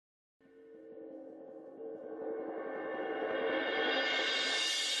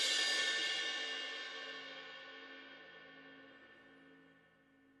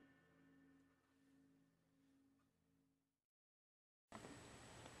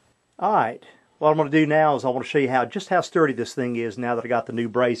Alright, what I'm going to do now is I want to show you just how sturdy this thing is now that I got the new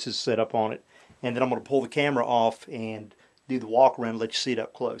braces set up on it. And then I'm going to pull the camera off and do the walk around and let you see it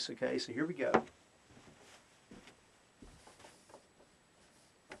up close. Okay, so here we go.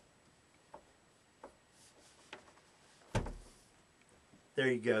 There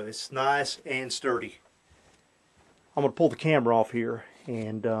you go. It's nice and sturdy. I'm going to pull the camera off here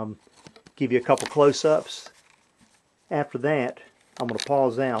and give you a couple close-ups. After that, I'm going to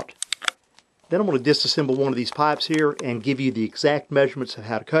pause out. Then I'm going to disassemble one of these pipes here and give you the exact measurements of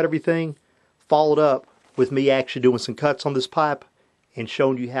how to cut everything, followed up with me actually doing some cuts on this pipe and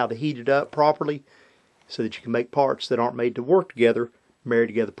showing you how to heat it up properly so that you can make parts that aren't made to work together, marry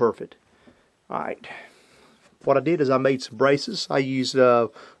together perfect. Alright, what I did is I made some braces. I used 1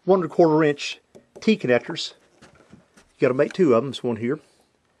 1/4 inch T-connectors. You got to make 2 of them. There's one here,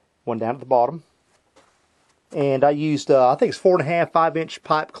 one down at the bottom. And I used, I think it's 4.5, 5-inch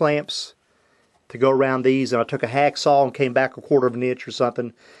pipe clamps to go around these, and I took a hacksaw and came back 1/4 inch or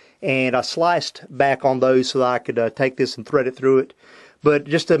something, and I sliced back on those so that I could take this and thread it through it. But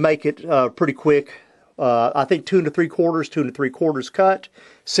just to make it pretty quick, I think 2 3/4 cut,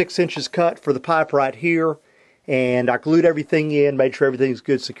 6 inches cut for the pipe right here, and I glued everything in, made sure everything's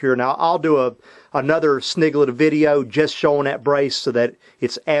good, secure. Now I'll do another sniglet of video just showing that brace so that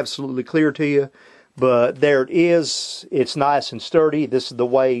it's absolutely clear to you. But there it is. It's nice and sturdy. This is the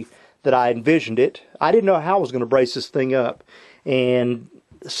way that I envisioned it. I didn't know how I was going to brace this thing up, and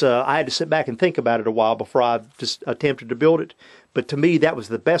so I had to sit back and think about it a while before I just attempted to build it. But to me, that was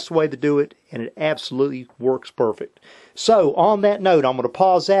the best way to do it, and it absolutely works perfect. So on that note, I'm going to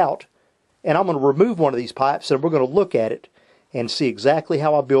pause out, and I'm going to remove one of these pipes, and we're going to look at it and see exactly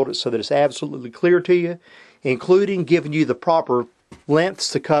how I built it so that it's absolutely clear to you, including giving you the proper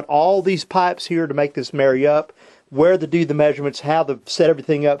lengths to cut all these pipes here to make this marry up, where to do the measurements, how to set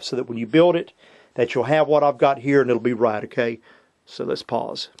everything up so that when you build it, that you'll have what I've got here and it'll be right, okay? So let's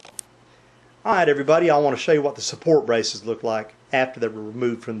pause. Alright everybody, I want to show you what the support braces look like after they were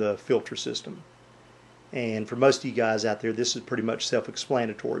removed from the filter system. And for most of you guys out there, this is pretty much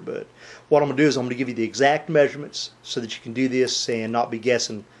self-explanatory, but what I'm going to do is I'm going to give you the exact measurements so that you can do this and not be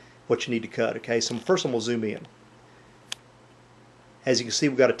guessing what you need to cut, okay? So first I'm going to zoom in. As you can see,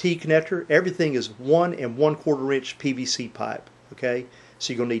 we've got a T-connector. Everything is 1 1/4 inch PVC pipe, okay?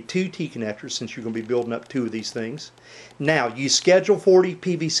 So you're going to need 2 T-connectors since you're going to be building up 2 of these things. Now, use Schedule 40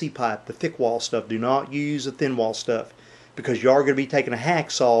 PVC pipe, the thick wall stuff. Do not use the thin wall stuff because you are going to be taking a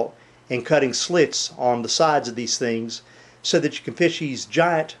hacksaw and cutting slits on the sides of these things so that you can fish these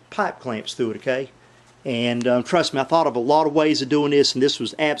giant pipe clamps through it, okay? And trust me, I thought of a lot of ways of doing this, and this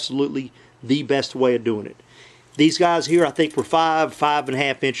was absolutely the best way of doing it. These guys here, I think, were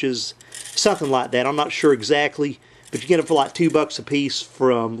 5.5 inches, something like that. I'm not sure exactly, but you get them for like $2 a piece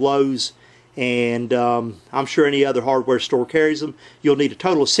from Lowe's, and I'm sure any other hardware store carries them. You'll need a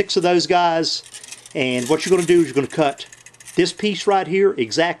total of 6 of those guys, and what you're going to do is you're going to cut this piece right here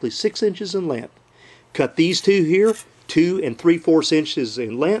exactly 6 inches in length. Cut these 2 here 2 3/4 inches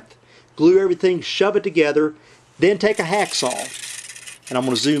in length. Glue everything, shove it together, then take a hacksaw, and I'm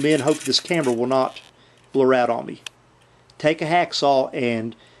going to zoom in. Hope this camera will not blur out on me. Take a hacksaw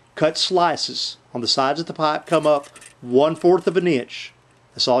and cut slices on the sides of the pipe. Come up 1/4 inch.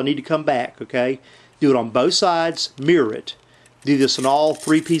 That's all I need to come back, okay? Do it on both sides. Mirror it. Do this on all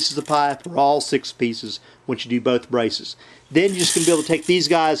 3 pieces of pipe or all 6 pieces once you do both braces. Then you're just going to be able to take these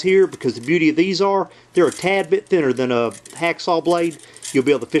guys here, because the beauty of these are they're a tad bit thinner than a hacksaw blade. You'll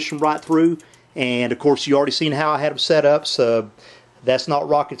be able to fish them right through. And of course, you already seen how I had them set up, so that's not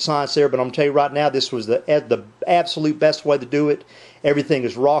rocket science there, but I'm going to tell you right now, this was the absolute best way to do it. Everything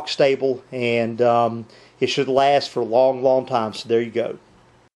is rock stable, and it should last for a long, long time, so there you go.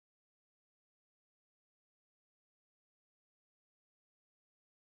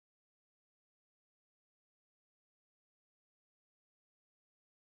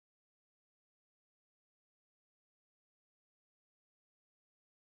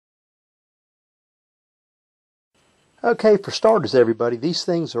 Okay, for starters, everybody, these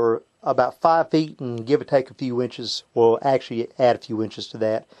things are about 5 feet and give or take a few inches. Well, actually add a few inches to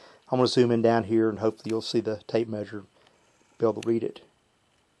that. I'm going to zoom in down here and hopefully you'll see the tape measure, be able to read it.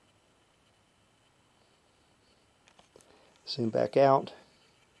 Zoom back out.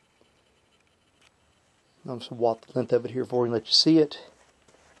 I'm just going to walk the length of it here for you and let you see it.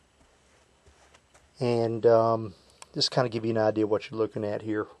 And just kind of give you an idea what you're looking at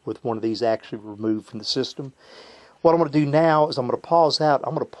here with one of these actually removed from the system. What I'm going to do now is I'm going to pause out.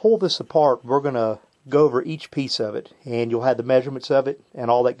 I'm going to pull this apart. We're going to go over each piece of it, and you'll have the measurements of it and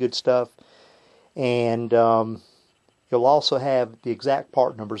all that good stuff. And You'll also have the exact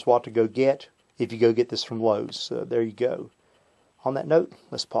part numbers, what to go get if you go get this from Lowe's. So there you go. On that note,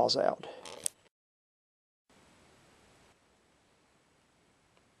 let's pause out.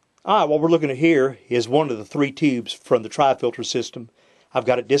 Alright, what we're looking at here is one of the 3 tubes from the tri-filter system. I've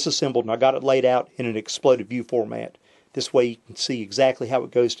got it disassembled and I got it laid out in an exploded view format. This way you can see exactly how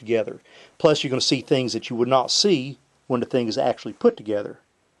it goes together. Plus you're going to see things that you would not see when the thing is actually put together.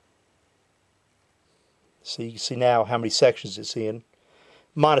 So you can see now how many sections it's in.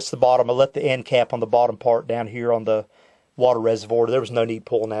 Minus the bottom. I left the end cap on the bottom part down here on the water reservoir. There was no need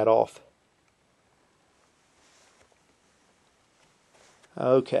pulling that off.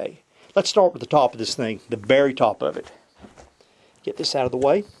 Okay, let's start with the top of this thing, the very top of it. Get this out of the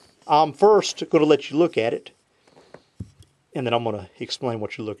way. I'm first going to let you look at it, and then I'm going to explain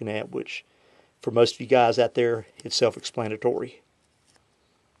what you're looking at, which for most of you guys out there, it's self-explanatory.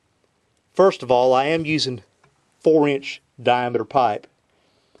 First of all, I am using 4-inch diameter pipe.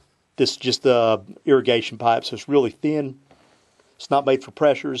 This is just the irrigation pipe, so it's really thin. It's not made for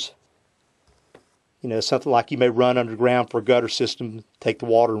pressures. You know, something like you may run underground for a gutter system, take the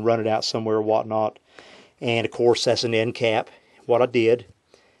water and run it out somewhere or whatnot. And of course, that's an end cap. What I did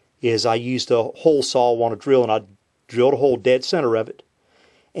is I used a hole saw on a drill, and I drilled a hole dead center of it.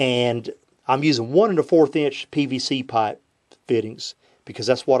 And I'm using 1 1/4 inch PVC pipe fittings because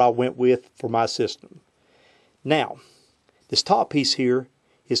that's what I went with for my system. Now, this top piece here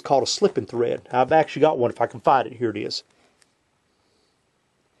is called a slipping thread. I've actually got one if I can find it. Here it is.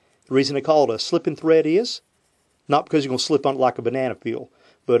 The reason they call it a slipping thread is not because you're going to slip on it like a banana peel,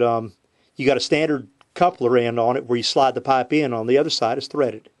 but you got a standard coupler end on it where you slide the pipe in. On the other side is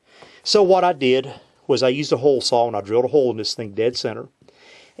threaded. So what I did was I used a hole saw and I drilled a hole in this thing dead center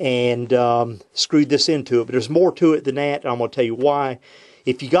and screwed this into it. But there's more to it than that, and I'm going to tell you why.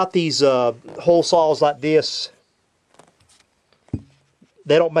 If you got these hole saws like this,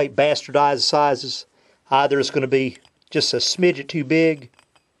 they don't make bastardized sizes. Either it's going to be just a smidget too big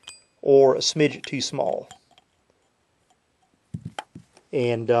or a smidget too small.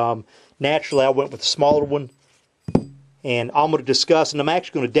 And naturally I went with the smaller one, and I'm going to discuss, and I'm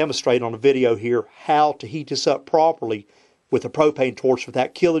actually going to demonstrate on a video here how to heat this up properly with a propane torch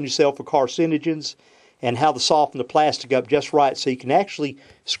without killing yourself with carcinogens, and how to soften the plastic up just right so you can actually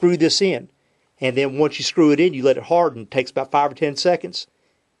screw this in. And then once you screw it in, you let it harden. It takes about 5 or 10 seconds.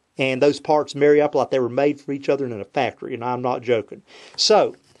 And those parts marry up like they were made for each other in a factory, and I'm not joking.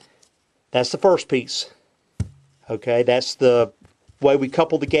 So, that's the first piece. Okay, that's the way we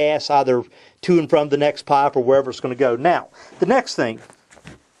couple the gas, either to and from the next pipe or wherever it's going to go. Now, the next thing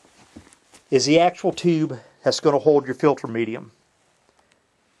is the actual tube that's going to hold your filter medium.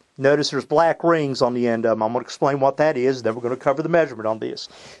 Notice there's black rings on the end of them. I'm going to explain what that is, then we're going to cover the measurement on this.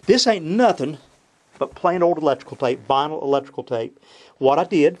 This ain't nothing but plain old electrical tape, vinyl electrical tape. What I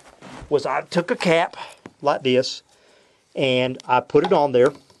did was I took a cap like this and I put it on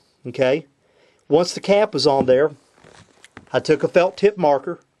there. Okay, once the cap was on there, I took a felt tip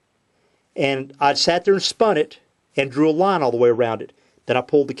marker and I sat there and spun it and drew a line all the way around it. Then I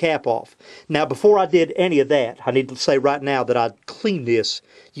pulled the cap off. Now, before I did any of that, I need to say right now that I cleaned this.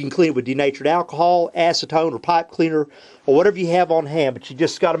 You can clean it with denatured alcohol, acetone, or pipe cleaner, or whatever you have on hand, but you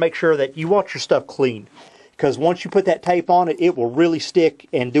just got to make sure that you want your stuff clean. Because once you put that tape on it, it will really stick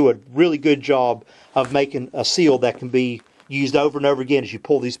and do a really good job of making a seal that can be used over and over again as you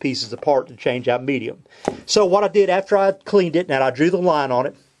pull these pieces apart to change out medium. So what I did after I cleaned it and I drew the line on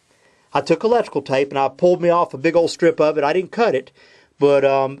it, I took electrical tape and I pulled me off a big old strip of it. I didn't cut it, but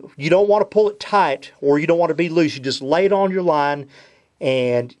you don't want to pull it tight or you don't want to be loose. You just lay it on your line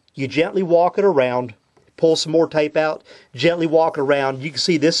and you gently walk it around, pull some more tape out, gently walk it around. You can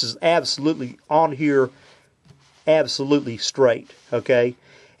see this is absolutely on here, absolutely straight, okay?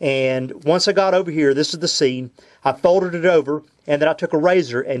 And once I got over here, this is the seam, I folded it over, and then I took a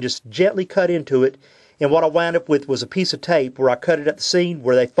razor and just gently cut into it. And what I wound up with was a piece of tape where I cut it at the seam,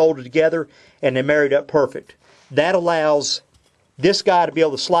 where they folded together, and they married up perfect. That allows this guy to be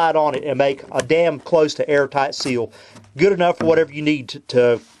able to slide on it and make a damn close to airtight seal. Good enough for whatever you need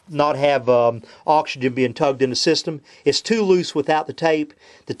to not have oxygen being tugged in the system. It's too loose without the tape.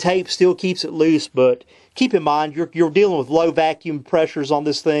 The tape still keeps it loose, but keep in mind you're dealing with low vacuum pressures on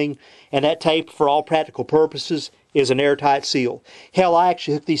this thing, and that tape, for all practical purposes, is an airtight seal. Hell, I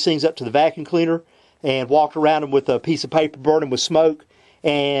actually hooked these things up to the vacuum cleaner and walked around them with a piece of paper burning with smoke,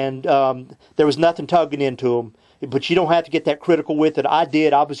 and there was nothing tugging into them. But you don't have to get that critical with it. I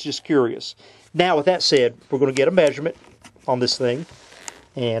did. I was just curious. Now, with that said, we're going to get a measurement on this thing,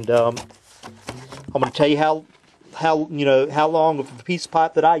 and I'm going to tell you how long of a piece of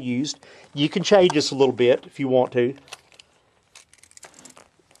pipe that I used. You can change this a little bit if you want to.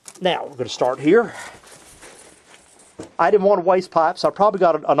 Now we're going to start here. I didn't want to waste pipes. I probably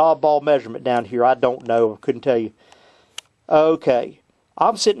got an oddball measurement down here. I don't know. I couldn't tell you. Okay.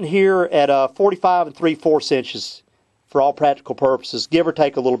 I'm sitting here at 45 3/4 inches for all practical purposes, give or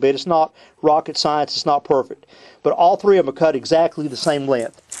take a little bit. It's not rocket science. It's not perfect. But all three of them are cut exactly the same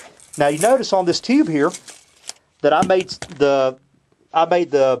length. Now you notice on this tube here that I made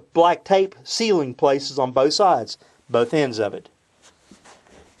the black tape sealing places on both sides, both ends of it.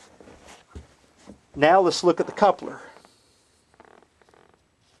 Now let's look at the coupler.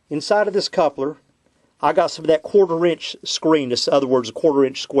 Inside of this coupler, I got some of that 1/4 inch screen. In other words, 1/4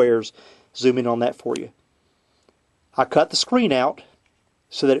 inch squares. Zoom in on that for you. I cut the screen out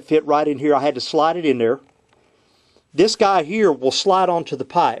so that it fit right in here. I had to slide it in there. This guy here will slide onto the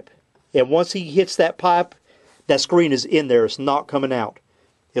pipe. And once he hits that pipe, that screen is in there. It's not coming out.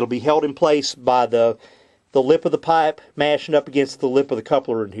 It'll be held in place by the lip of the pipe mashing up against the lip of the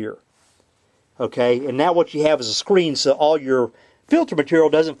coupler in here. Okay, and now what you have is a screen so all your filter material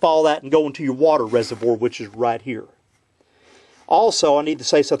doesn't fall out and go into your water reservoir, which is right here. Also, I need to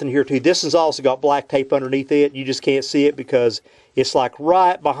say something here too. This has also got black tape underneath it. You just can't see it because it's like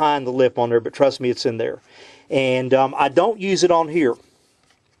right behind the lip on there, but trust me, it's in there. And I don't use it on here.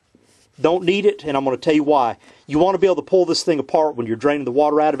 Don't need it, and I'm going to tell you why. You want to be able to pull this thing apart when you're draining the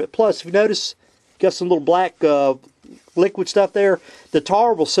water out of it. Plus, if you notice, got some little black liquid stuff there. The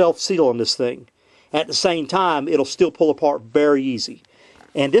tar will self-seal on this thing. At the same time, it'll still pull apart very easy.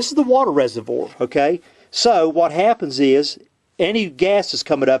 And this is the water reservoir, okay? So what happens is, any gas that's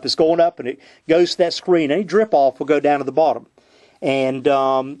coming up is going up and it goes to that screen. Any drip off will go down to the bottom. And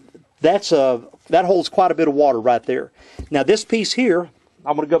that holds quite a bit of water right there. Now this piece here,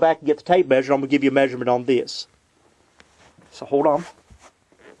 I'm going to go back and get the tape measure. I'm going to give you a measurement on this. So hold on.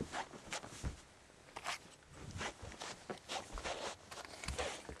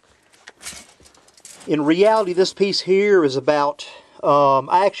 In reality, this piece here is about,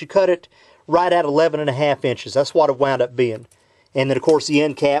 I actually cut it right at 11.5 inches. That's what it wound up being. And then, of course, the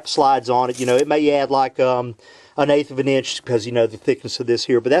end cap slides on it. You know, it may add like 1/8 of an inch because, you know, the thickness of this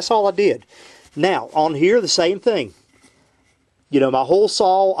here. But that's all I did. Now, on here, the same thing. You know, my hole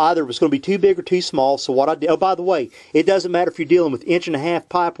saw either was going to be too big or too small. So what I did, oh, by the way, it doesn't matter if you're dealing with 1.5 inch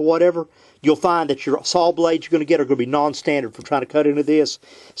pipe or whatever. You'll find that your saw blades you're going to get are going to be non-standard for trying to cut into this.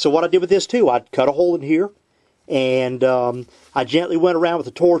 So what I did with this too, I cut a hole in here, and I gently went around with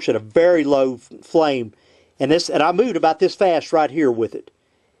the torch at a very low flame, and I moved about this fast right here with it.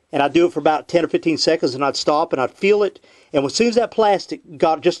 And I'd do it for about 10 or 15 seconds, and I'd stop and I'd feel it. And as soon as that plastic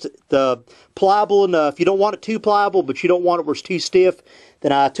got just the pliable enough, you don't want it too pliable, but you don't want it where it's too stiff,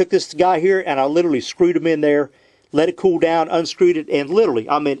 then I took this guy here and I literally screwed him in there, let it cool down, unscrewed it, and literally,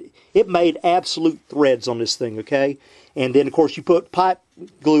 I mean, it made absolute threads on this thing, okay? And then, of course, you put pipe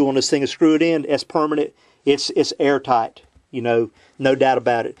glue on this thing and screw it in. It's permanent. It's airtight, you know, no doubt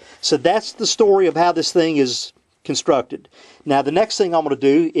about it. So that's the story of how this thing is constructed. Now, the next thing I'm going to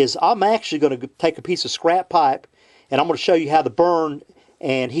do is I'm actually going to take a piece of scrap pipe, and I'm going to show you how to burn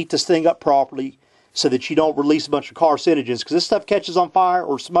and heat this thing up properly so that you don't release a bunch of carcinogens. Because this stuff catches on fire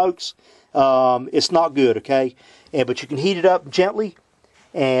or smokes, it's not good, okay? But you can heat it up gently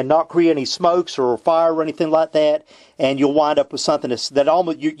and not create any smokes or fire or anything like that, and you'll wind up with something that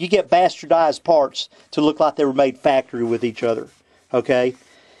almost you get bastardized parts to look like they were made factory with each other. Okay.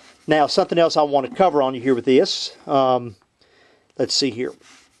 Now something else I want to cover on you here with this. Let's see here.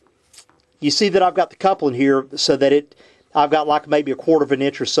 You see that I've got the coupling here so that I've got like maybe 1/4 of an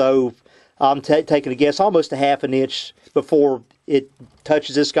inch or so. I'm taking a guess, almost 1/2 inch before it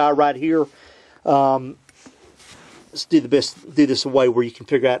touches this guy right here. Let's do this a way where you can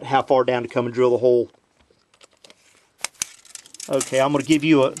figure out how far down to come and drill the hole. Okay, I'm going to give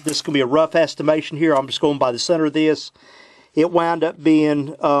you this is going to be a rough estimation here. I'm just going by the center of this. It wound up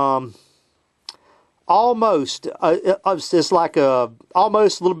being almost, it's like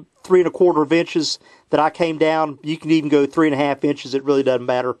almost a little 3 1/4 inches that I came down. You can even go 3.5 inches. It really doesn't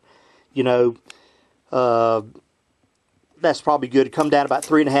matter. You know, that's probably good. Come down about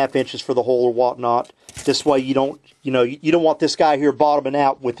 3.5 inches for the hole or whatnot. This way you don't, you know, you don't want this guy here bottoming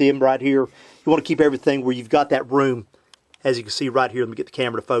out with him right here. You want to keep everything where you've got that room, as you can see right here. Let me get the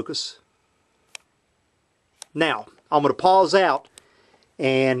camera to focus. Now, I'm going to pause out,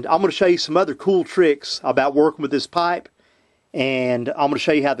 and I'm going to show you some other cool tricks about working with this pipe, and I'm going to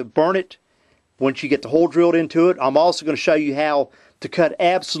show you how to burn it once you get the hole drilled into it. I'm also going to show you how to cut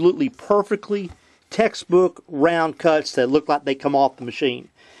absolutely perfectly textbook round cuts that look like they come off the machine.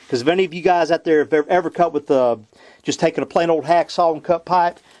 Because if any of you guys out there have ever cut with just taking a plain old hacksaw and cut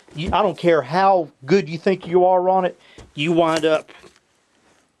pipe, I don't care how good you think you are on it, you wind up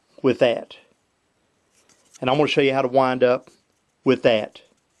with that. And I'm going to show you how to wind up with that.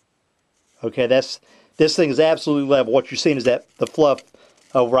 Okay, this thing is absolutely level. What you're seeing is that the fluff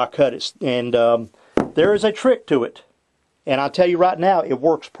where I cut it. And there is a trick to it. And I'll tell you right now, it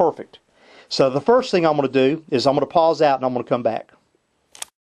works perfect. So the first thing I'm going to do is I'm going to pause out and I'm going to come back.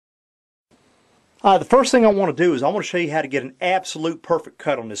 The first thing I want to do is I want to show you how to get an absolute perfect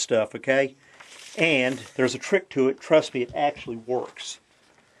cut on this stuff, okay? And there's a trick to it. Trust me, it actually works.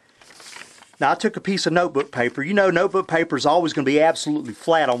 Now I took a piece of notebook paper. You know, notebook paper is always going to be absolutely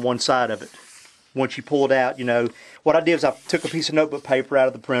flat on one side of it. Once you pull it out, you know. What I did is I took a piece of notebook paper out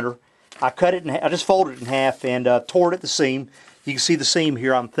of the printer. I cut it in half. I just folded it in half and tore it at the seam. You can see the seam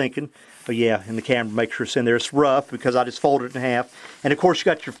here, I'm thinking. But yeah, in the camera, make sure it's in there. It's rough because I just folded it in half. And of course, you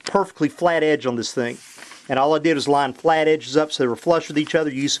got your perfectly flat edge on this thing. And all I did was line flat edges up so they were flush with each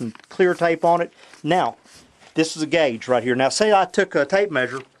other. Use some clear tape on it. Now, this is a gauge right here. Now, say I took a tape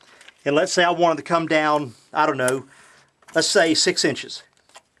measure, and let's say I wanted to come down, I don't know, let's say 6 inches.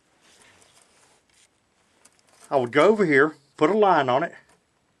 I would go over here, put a line on it.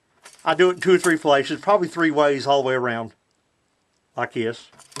 I do it in 2 or 3 places, probably 3 ways all the way around, like this.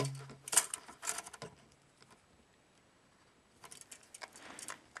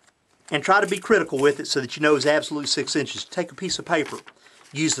 And try to be critical with it so that you know it's absolutely 6 inches. Take a piece of paper.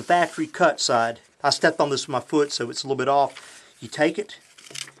 Use the factory cut side. I stepped on this with my foot so it's a little bit off. You take it,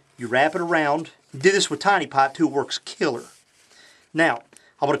 you wrap it around. You do this with tiny pipe too, it works killer. Now,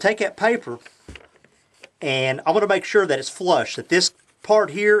 I'm going to take that paper and I'm going to make sure that it's flush, that this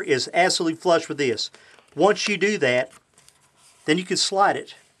part here is absolutely flush with this. Once you do that, then you can slide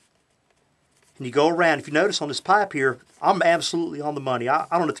it. And you go around. If you notice on this pipe here, I'm absolutely on the money. I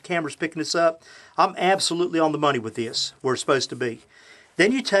don't know if the camera's picking this up. I'm absolutely on the money with this, where it's supposed to be.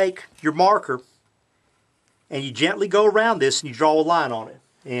 Then you take your marker and you gently go around this and you draw a line on it.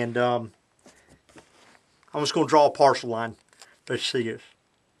 And I'm just going to draw a partial line. Let's see this.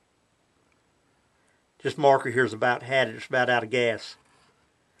 This marker here is about had it. It's about out of gas.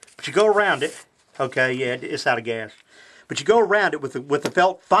 But you go around it. Okay, yeah, it's out of gas. But you go around it with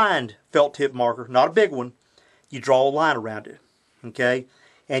a fine felt tip marker, not a big one. You draw a line around it, okay?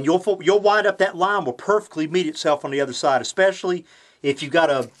 And you'll wind up that line will perfectly meet itself on the other side, especially if you've got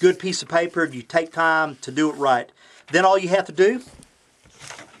a good piece of paper and you take time to do it right. Then all you have to do,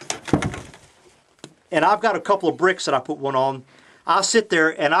 and I've got a couple of bricks that I put one on. I'll sit there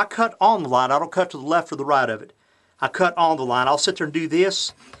and I cut on the line. I don't cut to the left or the right of it. I cut on the line. I'll sit there and do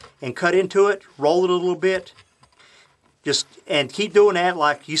this and cut into it, roll it a little bit. And keep doing that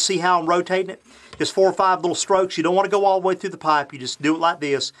like you see how I'm rotating it. Just 4 or 5 little strokes. You don't want to go all the way through the pipe. You just do it like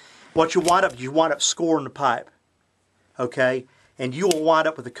this. What you wind up scoring the pipe. Okay? And you will wind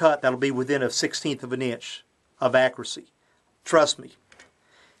up with a cut that'll be within a 1/16 of an inch of accuracy. Trust me.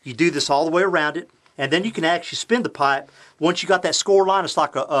 You do this all the way around it. And then you can actually spin the pipe. Once you got that score line, it's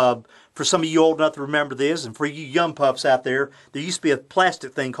like for some of you old enough to remember this, and for you young pups out there, there used to be a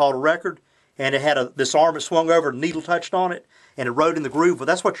plastic thing called a record. And it had this arm that swung over, the needle touched on it, and it rode in the groove. Well,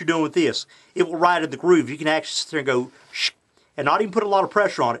 that's what you're doing with this. It will ride in the groove. You can actually sit there and go, shh, and not even put a lot of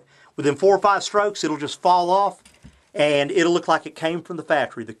pressure on it. Within 4 or 5 strokes, it'll just fall off, and it'll look like it came from the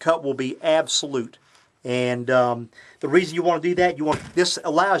factory. The cut will be absolute. And the reason you want to do that, this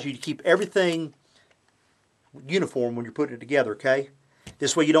allows you to keep everything uniform when you're putting it together, okay?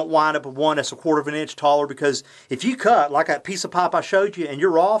 This way you don't wind up with one that's 1/4 of an inch taller, because if you cut, like that piece of pipe I showed you, and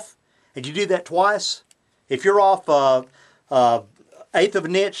you're off, and you do that twice, if you're off 1/8 of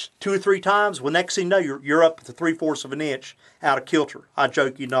an inch 2 or 3 times, well, next thing you know, you're up to 3/4 of an inch out of kilter. I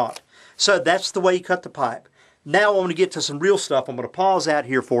joke you not. So that's the way you cut the pipe. Now I'm going to get to some real stuff. I'm going to pause out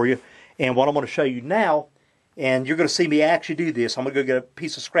here for you, and what I'm going to show you now, and you're going to see me actually do this. I'm going to go get a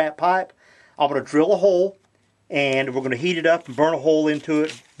piece of scrap pipe. I'm going to drill a hole, and we're going to heat it up and burn a hole into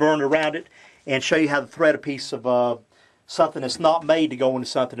it, burn around it, and show you how to thread a piece of something that's not made to go into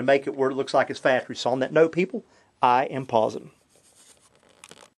something to make it where it looks like it's factory. So on that note, people, I am pausing.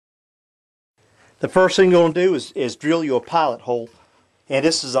 The first thing you're going to do is drill you a pilot hole. And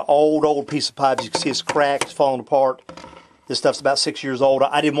this is an old piece of pipe. As you can see, it's cracked, it's falling apart. This stuff's about 6 years old.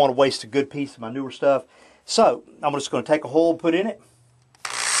 I didn't want to waste a good piece of my newer stuff. So I'm just going to take a hole and put in it.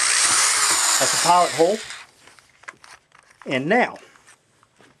 That's a pilot hole. And now,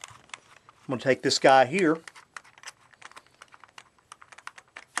 I'm going to take this guy here.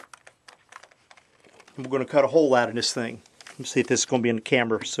 And we're going to cut a hole out in this thing. Let's see if this is going to be in the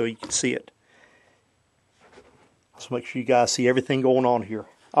camera so you can see it. Let's make sure you guys see everything going on here.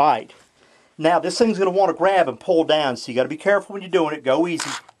 Alright. Now this thing's going to want to grab and pull down, so you got to be careful when you're doing it. Go easy.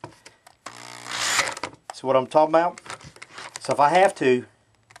 See what I'm talking about? So if I have to,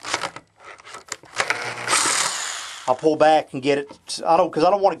 I'll pull back and get it, because I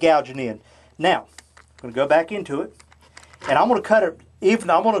don't want it gouging in. Now, I'm going to go back into it, and I'm going to cut it,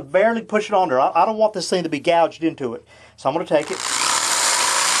 I'm going to barely push it on there. I don't want this thing to be gouged into it. So I'm going to take it.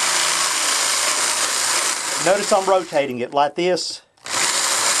 Notice I'm rotating it like this.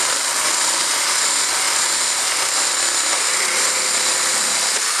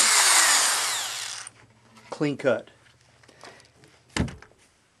 Clean cut.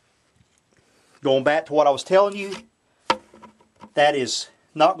 Going back to what I was telling you, that is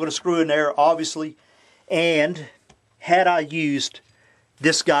not going to screw in there, obviously. And had I used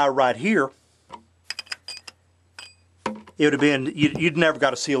this guy right here, it would have been, you'd never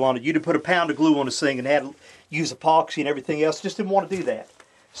got a seal on it. You'd have put a pound of glue on this thing and had to use epoxy and everything else. Just didn't want to do that.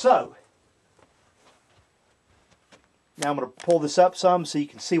 So, now I'm going to pull this up some so you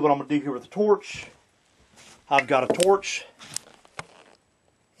can see what I'm going to do here with the torch. I've got a torch,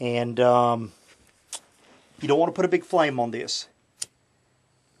 and you don't want to put a big flame on this.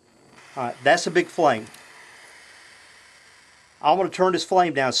 Alright, that's a big flame. I'm going to turn this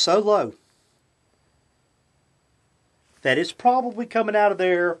flame down so low that it's probably coming out of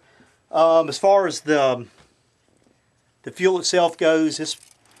there. As far as the fuel itself goes, it's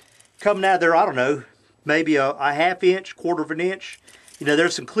coming out of there, I don't know, maybe a half inch, quarter of an inch. You know,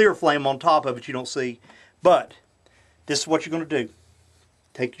 there's some clear flame on top of it you don't see. But this is what you're going to do.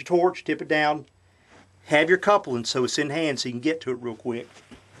 Take your torch, tip it down, have your coupling so it's in hand so you can get to it real quick.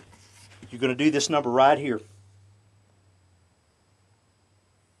 You're going to do this number right here.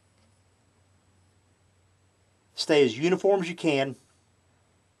 Stay as uniform as you can.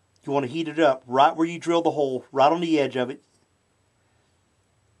 You want to heat it up right where you drill the hole, right on the edge of it.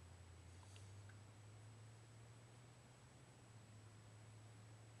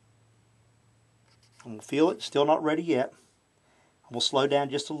 I'm going to feel it, still not ready yet. I'm going to slow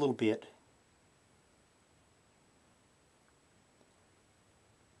down just a little bit.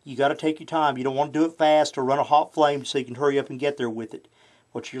 You got to take your time. You don't want to do it fast or run a hot flame so you can hurry up and get there with it.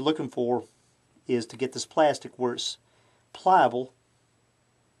 What you're looking for is to get this plastic where it's pliable.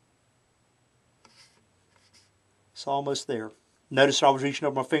 It's almost there. Notice I was reaching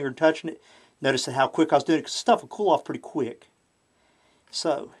over my finger and touching it. Notice how quick I was doing it because stuff will cool off pretty quick.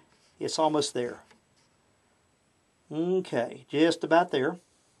 So, it's almost there. Okay, just about there.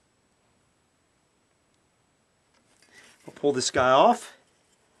 I'll pull this guy off.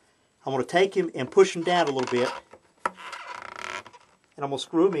 I'm going to take him and push him down a little bit. And I'm going to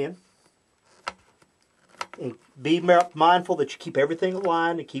screw him in. And be mindful that you keep everything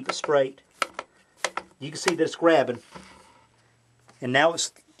aligned and keep it straight. You can see that it's grabbing. And now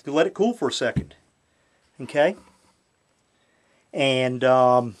it's to let it cool for a second. Okay? And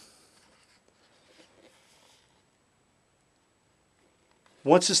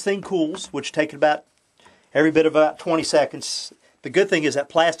once this thing cools, which takes about every bit of about 20 seconds, the good thing is that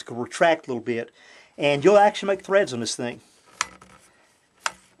plastic will retract a little bit, and you'll actually make threads on this thing.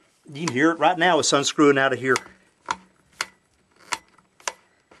 You can hear it right now. It's unscrewing out of here.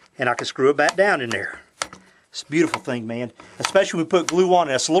 And I can screw it back down in there. It's a beautiful thing, man. Especially when we put glue on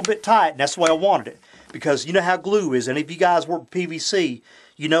it. It's a little bit tight, and that's the way I wanted it. Because you know how glue is, and if you guys work with PVC,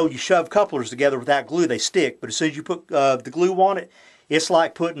 you know you shove couplers together without glue, they stick. But as soon as you put the glue on it, it's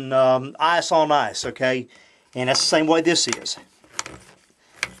like putting ice on ice, okay? And that's the same way this is.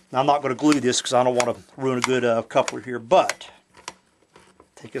 Now, I'm not going to glue this because I don't want to ruin a good coupler here, but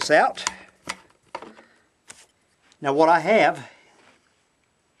take this out. Now what I have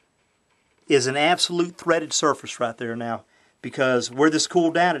is an absolute threaded surface right there now, because where this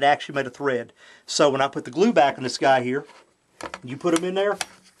cooled down, it actually made a thread. So when I put the glue back on this guy here, you put them in there,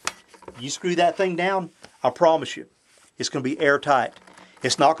 you screw that thing down, I promise you, it's going to be airtight.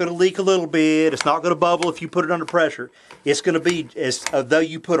 It's not going to leak a little bit. It's not going to bubble if you put it under pressure. It's going to be as though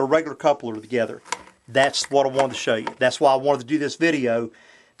you put a regular coupler together. That's what I wanted to show you. That's why I wanted to do this video,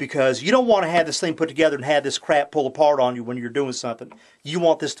 because you don't want to have this thing put together and have this crap pull apart on you when you're doing something. You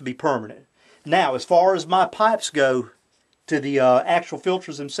want this to be permanent. Now, as far as my pipes go to the actual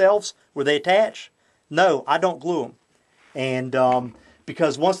filters themselves, where they attach, no, I don't glue them. And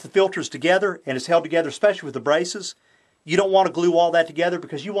because once the filter's together and it's held together, especially with the braces, you don't want to glue all that together,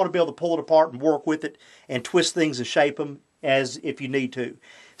 because you want to be able to pull it apart and work with it and twist things and shape them as if you need to.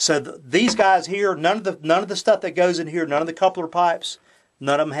 So these guys here, none of the stuff that goes in here, none of the coupler pipes,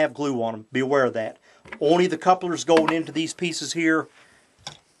 none of them have glue on them. Be aware of that. Only the couplers going into these pieces here,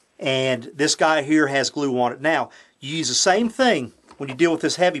 and this guy here has glue on it. Now, you use the same thing when you deal with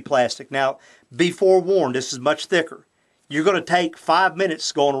this heavy plastic. Now, be forewarned, this is much thicker. You're going to take 5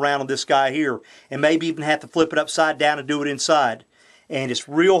 minutes going around on this guy here, and maybe even have to flip it upside down and do it inside. And it's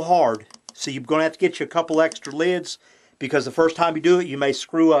real hard So you're going to have to get you a couple extra lids, because the first time you do it, you may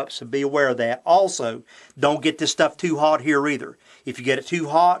screw up, so be aware of that. Also, don't get this stuff too hot here either. If you get it too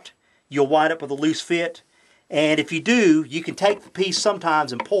hot, you'll wind up with a loose fit. And if you do, you can take the piece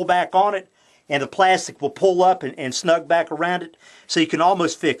sometimes and pull back on it, and the plastic will pull up and snug back around it, so you can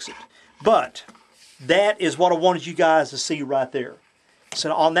almost fix it. But that is what I wanted you guys to see right there.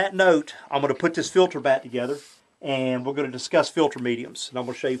 So on that note, I'm going to put this filter back together, and we're going to discuss filter mediums, and I'm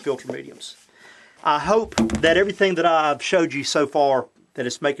going to show you filter mediums. I hope that everything that I've showed you so far, that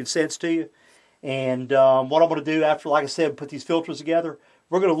it's making sense to you. And what I'm going to do after, like I said, put these filters together,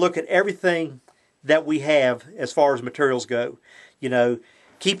 we're going to look at everything that we have as far as materials go. You know,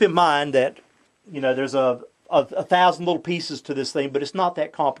 keep in mind that, you know, there's a 1,000 little pieces to this thing, but it's not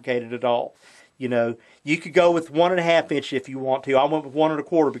that complicated at all. You know, you could go with 1.5 inch if you want to. I went with 1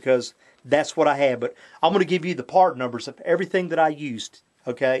 1/4 because that's what I had. But I'm going to give you the part numbers of everything that I used.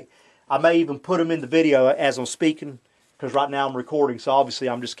 Okay, I may even put them in the video as I'm speaking, because right now I'm recording, so obviously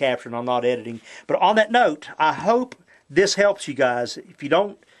I'm just capturing, I'm not editing. But on that note, I hope this helps you guys. If you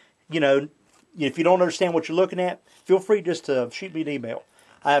don't, you know, if you don't understand what you're looking at, feel free just to shoot me an email.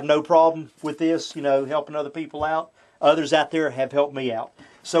 I have no problem with this, you know, helping other people out. Others out there have helped me out.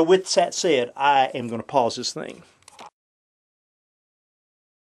 So with that said, I am going to pause this thing.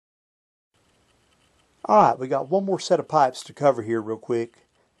 Alright, we got one more set of pipes to cover here real quick.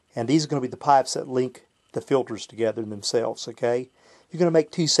 And these are going to be the pipes that link the filters together themselves, okay? You're going to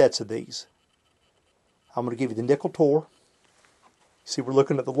make 2 sets of these. I'm going to give you the nickel tore. See, we're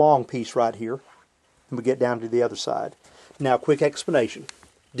looking at the long piece right here. And we get down to the other side. Now, quick explanation.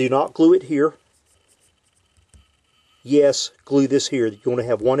 Do not glue it here. Yes, glue this here. You're going to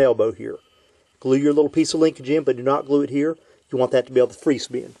have one elbow here. Glue your little piece of linkage in, but do not glue it here. You want that to be able to free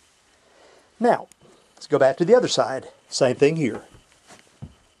spin. Now, let's go back to the other side. Same thing here.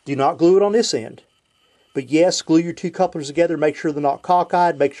 Do not glue it on this end. But yes, glue your 2 couplers together. Make sure they're not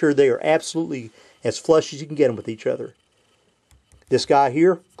cockeyed. Make sure they are absolutely as flush as you can get them with each other. This guy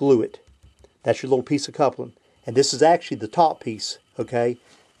here, glue it. That's your little piece of coupling. And this is actually the top piece, okay?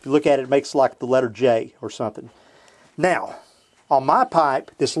 If you look at it, it makes like the letter J or something. Now, on my pipe,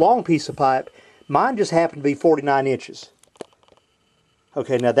 this long piece of pipe, mine just happened to be 49 inches.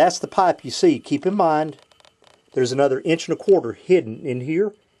 Okay, now that's the pipe you see. Keep in mind, there's another 1.25 inches hidden in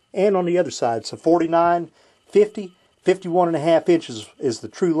here and on the other side. So 49, 50, 51.5 inches is the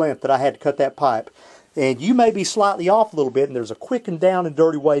true length that I had to cut that pipe. And you may be slightly off a little bit, and there's a quick and down and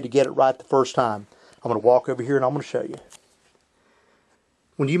dirty way to get it right the first time. I'm going to walk over here and I'm going to show you.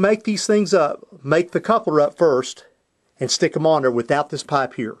 When you make these things up, make the coupler up first and stick them on there without this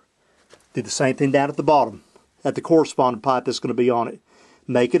pipe here. Do the same thing down at the bottom, at the corresponding pipe that's going to be on it.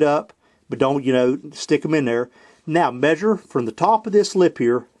 Make it up, but don't, you know, stick them in there. Now measure from the top of this lip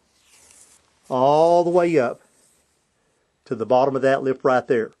here all the way up to the bottom of that lip right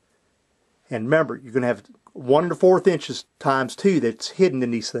there. And remember, you're going to have 1 1/4 inches times 2 that's hidden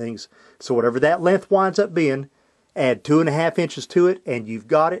in these things. So whatever that length winds up being, add 2.5 inches to it, and you've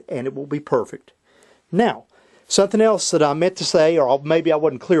got it, and it will be perfect. Now, something else that I meant to say, or maybe I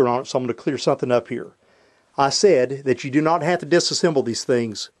wasn't clear on it, so I'm going to clear something up here. I said that you do not have to disassemble these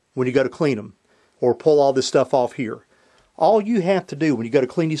things when you go to clean them, or pull all this stuff off here. All you have to do when you go to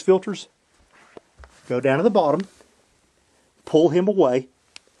clean these filters, go down to the bottom, pull him away.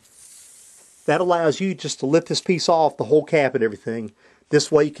 That allows you just to lift this piece off, the whole cap and everything.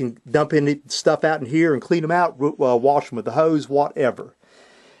 This way you can dump any stuff out in here and clean them out, wash them with the hose, whatever.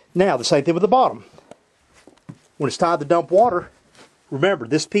 Now, the same thing with the bottom. When it's time to dump water, remember,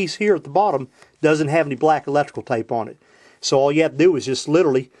 this piece here at the bottom doesn't have any black electrical tape on it. So all you have to do is just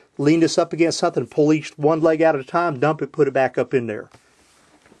literally lean this up against something, pull each one leg out at a time, dump it, put it back up in there.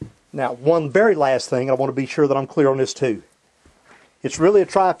 Now, one very last thing, I want to be sure that I'm clear on this too. It's really a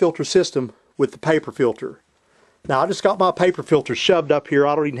tri-filter system with the paper filter. Now, I just got my paper filter shoved up here.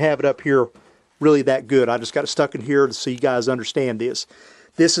 I don't even have it up here really that good. I just got it stuck in here so you guys understand this.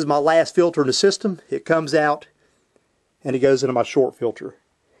 This is my last filter in the system. It comes out and it goes into my short filter.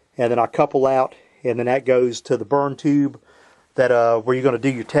 And then I couple out, and then that goes to the burn tube that where you're going to do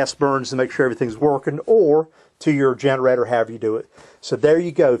your test burns to make sure everything's working, or to your generator, however you do it. So there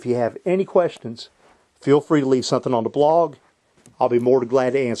you go. If you have any questions, feel free to leave something on the blog. I'll be more than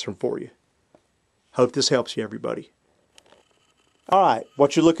glad to answer them for you. Hope this helps you, everybody. Alright,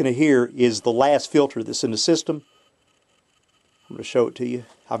 what you're looking at here is the last filter that's in the system. I'm going to show it to you.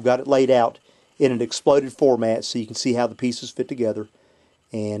 I've got it laid out in an exploded format so you can see how the pieces fit together.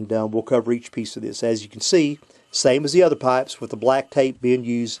 And we'll cover each piece of this. As you can see, same as the other pipes, with the black tape being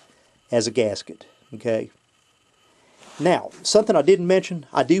used as a gasket. Okay. Now, something I didn't mention,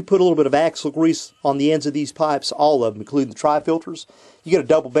 I do put a little bit of axle grease on the ends of these pipes, all of them, including the tri-filters. You get a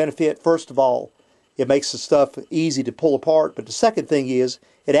double benefit. First of all, it makes the stuff easy to pull apart, but the second thing is,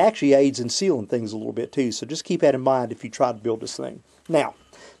 it actually aids in sealing things a little bit too, so just keep that in mind if you try to build this thing. Now,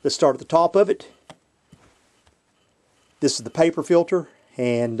 let's start at the top of it. This is the paper filter,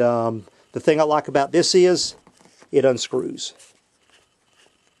 and the thing I like about this is, it unscrews.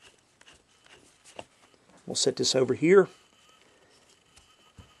 We'll set this over here.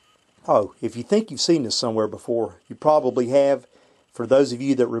 Oh, if you think you've seen this somewhere before, you probably have. For those of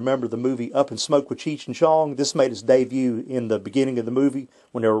you that remember the movie Up in Smoke with Cheech and Chong, this made its debut in the beginning of the movie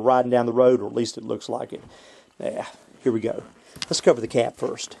when they were riding down the road, or at least it looks like it. Yeah, here we go. Let's cover the cap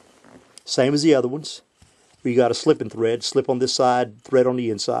first. Same as the other ones. You got a slipping thread, slip on this side, thread on the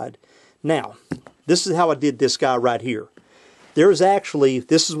inside. Now, this is how I did this guy right here. There is actually,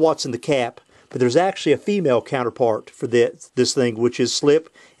 this is what's in the cap, but there's actually a female counterpart for this thing, which is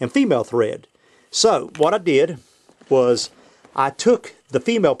slip and female thread. So, what I did was, I took the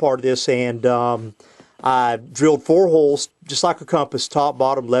female part of this and I drilled 4 holes, just like a compass, top,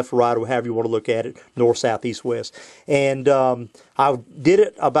 bottom, left, right, or however you want to look at it, north, south, east, west. And I did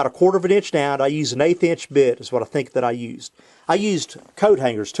it about 1/4 of an inch down. I used an 1/8 inch bit is what I think that I used. I used coat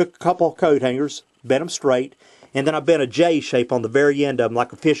hangers, took a couple of coat hangers, bent them straight, and then I bent a J shape on the very end of them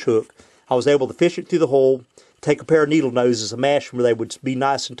like a fish hook. I was able to fish it through the hole, take a pair of needle noses and mash them where they would be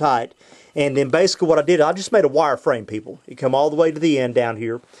nice and tight. And then basically what I did, I just made a wire frame, people. It come all the way to the end down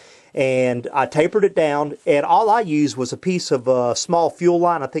here. And I tapered it down, and all I used was a piece of small fuel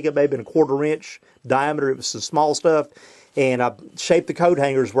line. I think it may have been 1/4 inch diameter. It was some small stuff. And I shaped the coat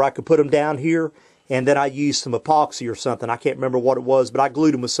hangers where I could put them down here. And then I used some epoxy or something. I can't remember what it was, but I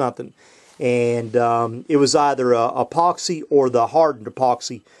glued them with something. And it was either epoxy or the hardened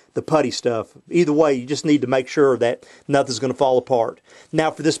epoxy, the putty stuff. Either way, you just need to make sure that nothing's going to fall apart. Now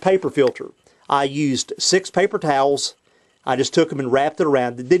for this paper filter, I used 6 paper towels. I just took them and wrapped it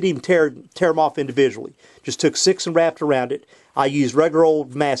around. It didn't even tear them off individually. Just took 6 and wrapped around it. I used regular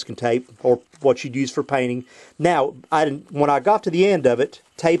old masking tape, or what you'd use for painting. Now, when I got to the end of it,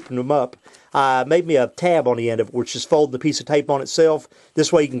 taping them up, I made me a tab on the end of it, which is folding the piece of tape on itself.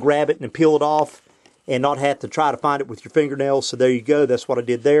 This way you can grab it and peel it off and not have to try to find it with your fingernails. So there you go. That's what I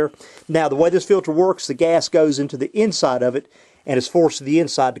did there. Now, the way this filter works, the gas goes into the inside of it and is forced to the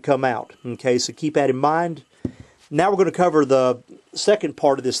inside to come out. Okay, so keep that in mind. Now we're going to cover the second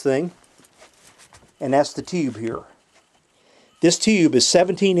part of this thing, and that's the tube here. This tube is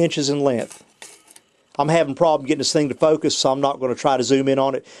 17 inches in length. I'm having a problem getting this thing to focus, so I'm not going to try to zoom in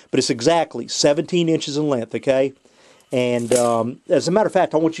on it, but it's exactly 17 inches in length, okay? And as a matter of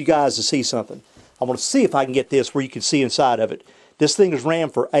fact, I want you guys to see something. I want to see if I can get this where you can see inside of it. This thing is ran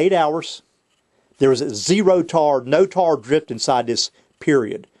for 8 hours. There is zero tar, no tar dripped inside this,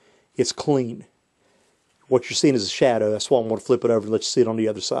 period. It's clean. What you're seeing is a shadow. That's why I'm going to flip it over and let you see it on the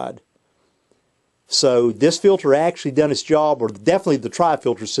other side. So this filter actually done its job, or definitely the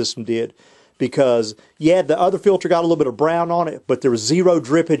tri-filter system did, because, yeah, the other filter got a little bit of brown on it, but there was zero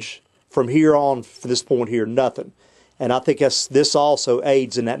drippage from here on, from this point here, nothing. And I think this also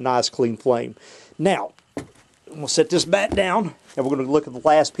aids in that nice clean flame. Now, we'll set this back down, and we're going to look at the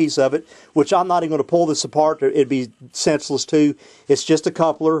last piece of it, which I'm not even going to pull this apart. It'd be senseless too. It's just a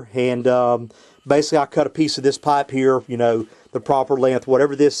coupler, and basically I cut a piece of this pipe here, you know, the proper length,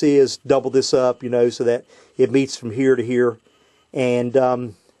 whatever this is, double this up, you know, so that it meets from here to here. And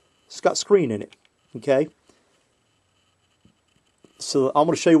it's got screen in it, okay? So I'm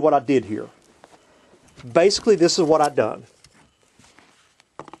going to show you what I did here. Basically, this is what I've done.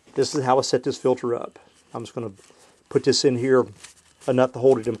 This is how I set this filter up. I'm just going to put this in here enough to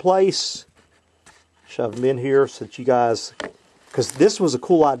hold it in place. Shove them in here so that you guys, because this was a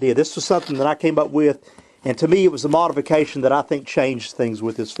cool idea. This was something that I came up with, and to me it was a modification that I think changed things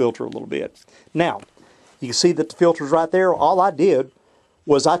with this filter a little bit. Now, you can see that the filter's right there. All I did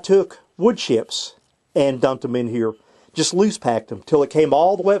was I took wood chips and dumped them in here. Just loose packed them till it came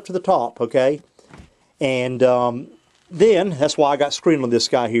all the way up to the top, okay? And then, that's why I got screen on this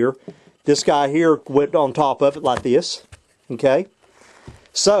guy here. This guy here went on top of it like this, okay?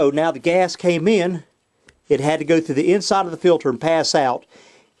 So, now the gas came in. It had to go through the inside of the filter and pass out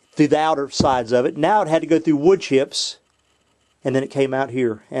through the outer sides of it. Now it had to go through wood chips, and then it came out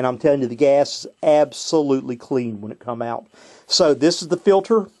here. And I'm telling you, the gas is absolutely clean when it come out. So this is the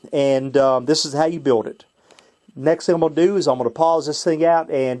filter, and this is how you build it. Next thing I'm going to do is I'm going to pause this thing out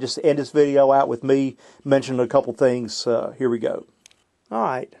and just end this video out with me mentioning a couple things. Here we go.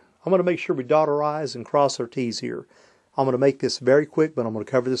 Alright, I'm going to make sure we dot our I's and cross our T's here. I'm going to make this very quick, but I'm going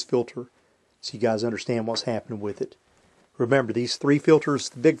to cover this filter so you guys understand what's happening with it. Remember, these three filters,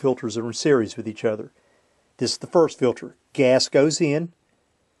 the big filters, are in series with each other. This is the first filter. Gas goes in,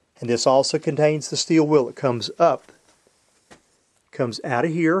 and this also contains the steel wheel that comes up, comes out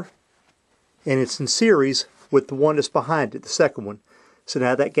of here, and it's in series with the one that's behind it, the second one. So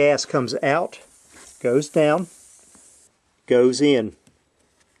now that gas comes out, goes down, goes in,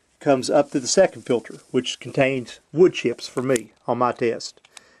 comes up to the second filter, which contains wood chips for me on my test.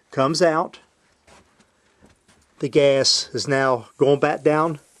 Comes out. The gas is now going back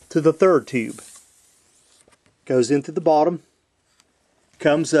down to the third tube. Goes into the bottom,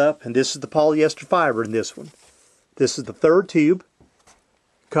 comes up, and this is the polyester fiber in this one. This is the third tube,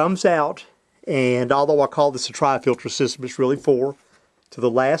 comes out, and although I call this a tri-filter system, it's really four, to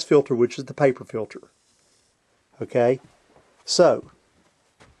the last filter, which is the paper filter. Okay, so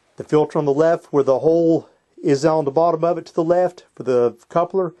the filter on the left where the hole is on the bottom of it to the left for the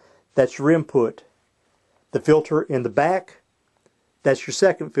coupler, that's your input. The filter in the back, that's your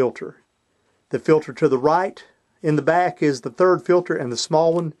second filter. The filter to the right in the back is the third filter, and the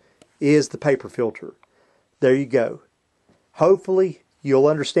small one is the paper filter. There you go. Hopefully you'll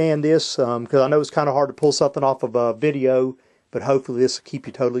understand this, because I know it's kind of hard to pull something off of a video, but hopefully this will keep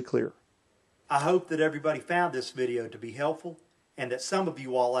you totally clear. I hope that everybody found this video to be helpful, and that some of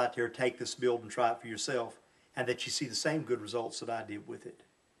you all out there take this build and try it for yourself, and that you see the same good results that I did with it.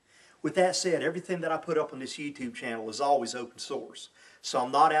 With that said, everything that I put up on this YouTube channel is always open source. So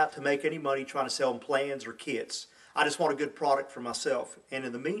I'm not out to make any money trying to sell them plans or kits. I just want a good product for myself. And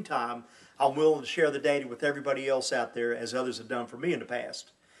in the meantime, I'm willing to share the data with everybody else out there, as others have done for me in the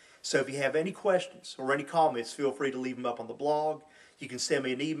past. So if you have any questions or any comments, feel free to leave them up on the blog. You can send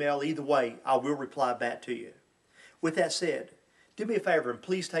me an email. Either way, I will reply back to you. With that said, do me a favor and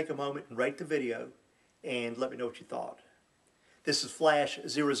please take a moment and rate the video and let me know what you thought. This is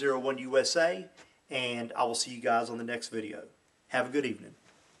Flash001 USA, and I will see you guys on the next video. Have a good evening.